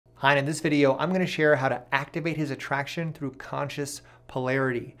Hi, and in this video, I'm going to share how to activate his attraction through conscious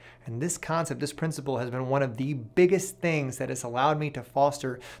polarity. And this concept, this principle has been one of the biggest things that has allowed me to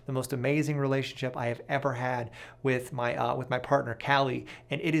foster the most amazing relationship I have ever had with my partner, Callie.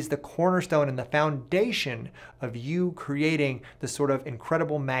 And it is the cornerstone and the foundation of you creating the sort of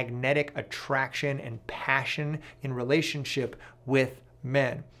incredible magnetic attraction and passion in relationship with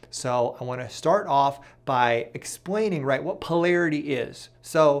men. So I want to start off by explaining, right, what polarity is.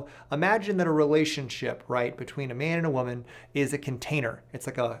 So imagine that a relationship, right, between a man and a woman is a container. It's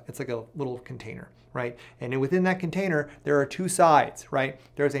like a little container, right? And within that container, there are two sides, right?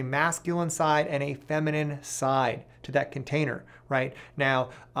 There's a masculine side and a feminine side to that container, right? Now,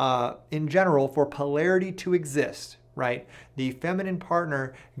 in general, for polarity to exist, right, the feminine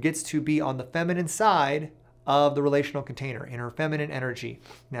partner gets to be on the feminine side of the relational container in her feminine energy.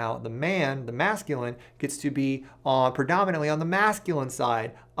 Now the man, the masculine, gets to be predominantly on the masculine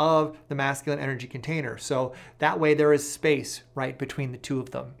side of the masculine energy container. So that way there is space, right, between the two of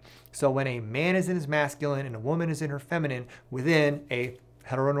them. So when a man is in his masculine and a woman is in her feminine within a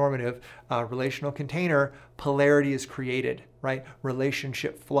heteronormative relational container, polarity is created, right?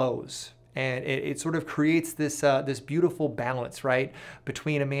 Relationship flows. And it sort of creates this this beautiful balance, right,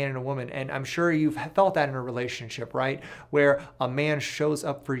 between a man and a woman. And I'm sure you've felt that in a relationship, right, where a man shows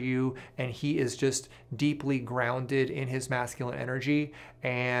up for you and he is just deeply grounded in his masculine energy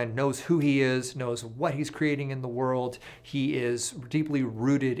and knows who he is, knows what he's creating in the world. He is deeply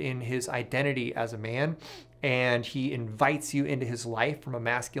rooted in his identity as a man, and he invites you into his life from a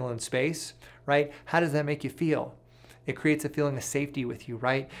masculine space, right? How does that make you feel? It creates a feeling of safety with you,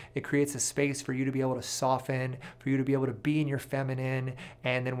 right? It creates a space for you to be able to soften, for you to be able to be in your feminine.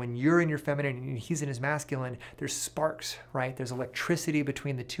 And then when you're in your feminine and he's in his masculine, there's sparks, right? There's electricity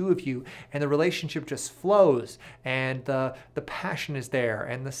between the two of you, and the relationship just flows, and the passion is there,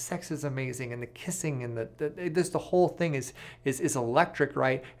 and the sex is amazing, and the kissing, and the whole thing is electric,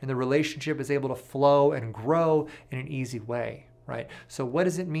 right? And the relationship is able to flow and grow in an easy way. Right? So what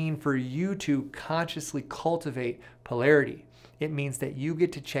does it mean for you to consciously cultivate polarity? It means that you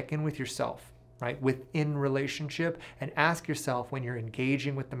get to check in with yourself, right, within relationship, and ask yourself when you're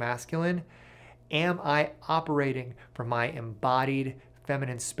engaging with the masculine, am I operating from my embodied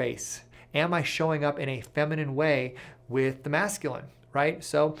feminine space? Am I showing up in a feminine way with the masculine, right?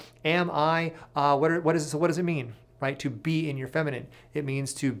 So am I, what does it mean, right, to be in your feminine? It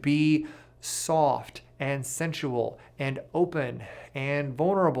means to be soft and sensual and open and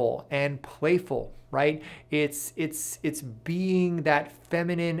vulnerable and playful, right? It's being that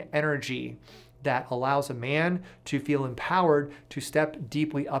feminine energy that allows a man to feel empowered to step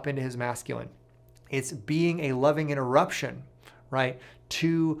deeply up into his masculine. It's being a loving interruption, right,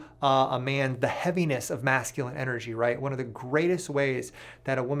 to a man, the heaviness of masculine energy, right? One of the greatest ways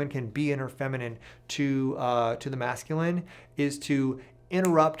that a woman can be in her feminine to the masculine is to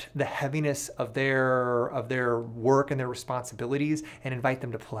interrupt the heaviness of their work and their responsibilities and invite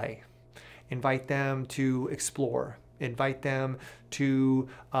them to play. Invite them to explore. Invite them to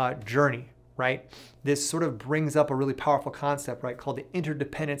journey, right? This sort of brings up a really powerful concept, right, called the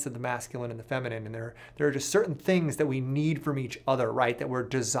interdependence of the masculine and the feminine. And there are just certain things that we need from each other, right, that we're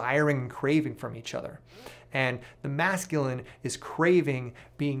desiring and craving from each other. And the masculine is craving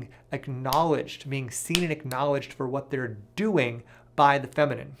being acknowledged, being seen and acknowledged for what they're doing by the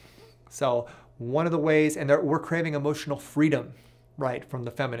feminine. So one of the ways, and we're craving emotional freedom, right, from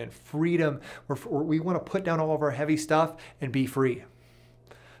the feminine. Freedom, we want to put down all of our heavy stuff and be free.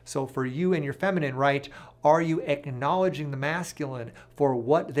 So for you and your feminine, right, are you acknowledging the masculine for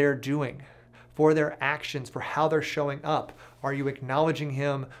what they're doing, for their actions, for how they're showing up? Are you acknowledging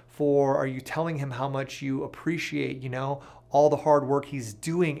him are you telling him how much you appreciate, all the hard work he's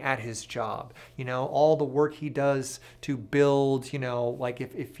doing at his job, all the work he does to build, like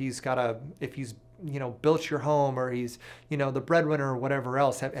if he's built your home, or he's, the breadwinner or whatever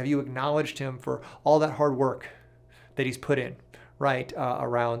else. Have you acknowledged him for all that hard work that he's put in, right,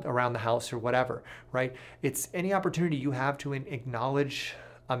 around the house or whatever, right? It's any opportunity you have to acknowledge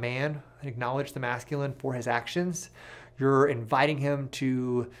a man, acknowledge the masculine for his actions. You're inviting him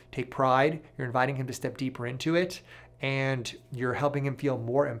to take pride. You're inviting him to step deeper into it. And you're helping him feel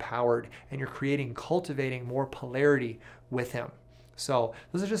more empowered, and you're cultivating more polarity with him. So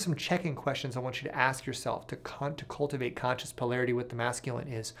those are just some check-in questions I want you to ask yourself to cultivate conscious polarity with the masculine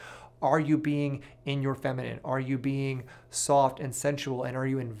is, are you being in your feminine? Are you being soft and sensual? And are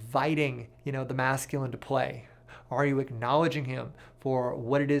you inviting, the masculine to play? Are you acknowledging him for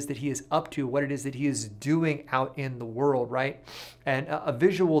what it is that he is up to, what it is that he is doing out in the world, right? And a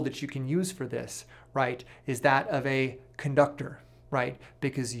visual that you can use for this, right, is that of a conductor. right?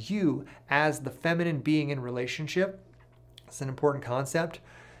 Because you, as the feminine being in relationship, it's an important concept.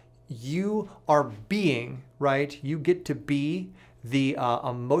 You are being, right? You get to be the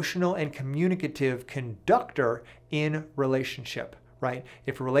emotional and communicative conductor in relationship, right?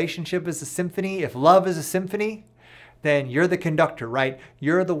 If a relationship is a symphony, if love is a symphony, then you're the conductor, right?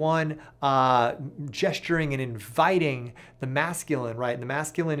 You're the one gesturing and inviting the masculine, right? And the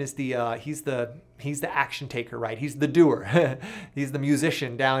masculine is he's the action taker, right? He's the doer. He's the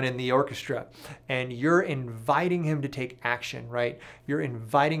musician down in the orchestra. And you're inviting him to take action, right? You're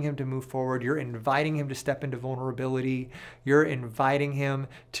inviting him to move forward. You're inviting him to step into vulnerability. You're inviting him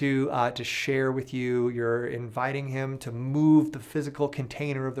to share with you. You're inviting him to move the physical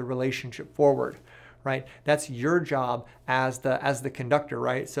container of the relationship forward. Right? That's your job as the conductor,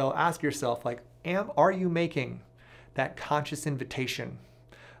 right? So ask yourself, like, are you making that conscious invitation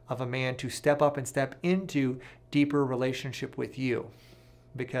of a man to step up and step into deeper relationship with you?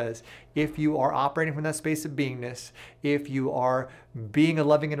 Because if you are operating from that space of beingness, if you are being a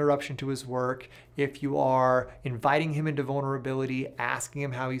loving interruption to his work, if you are inviting him into vulnerability, asking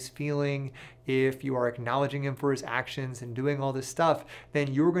him how he's feeling, if you are acknowledging him for his actions and doing all this stuff,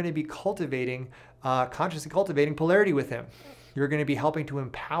 then you're going to be consciously cultivating polarity with him. You're going to be helping to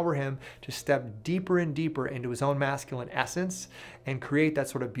empower him to step deeper and deeper into his own masculine essence and create that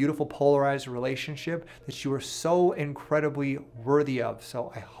sort of beautiful polarized relationship that you are so incredibly worthy of.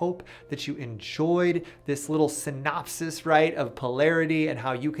 So I hope that you enjoyed this little synopsis, right, of polarity and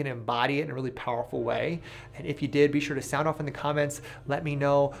how you can embody it in a really powerful way. And if you did, be sure to sound off in the comments. Let me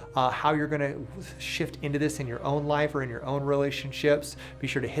know how you're going to shift into this in your own life or in your own relationships. Be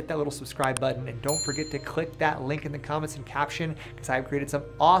sure to hit that little subscribe button and don't forget to click that link in the comments and caption, because I've created some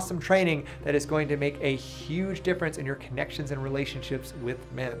awesome training that is going to make a huge difference in your connections and relationships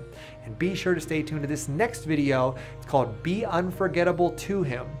with men. And be sure to stay tuned to this next video. It's called Be Unforgettable to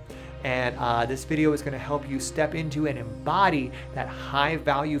Him. And this video is going to help you step into and embody that high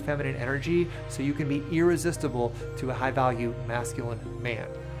value feminine energy so you can be irresistible to a high value masculine man.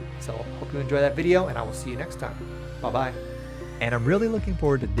 So hope you enjoy that video, and I will see you next time. Bye-bye. And I'm really looking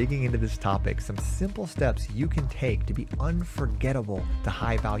forward to digging into this topic, some simple steps you can take to be unforgettable to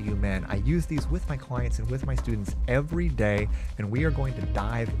high value men. I use these with my clients and with my students every day, and we are going to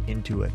dive into it.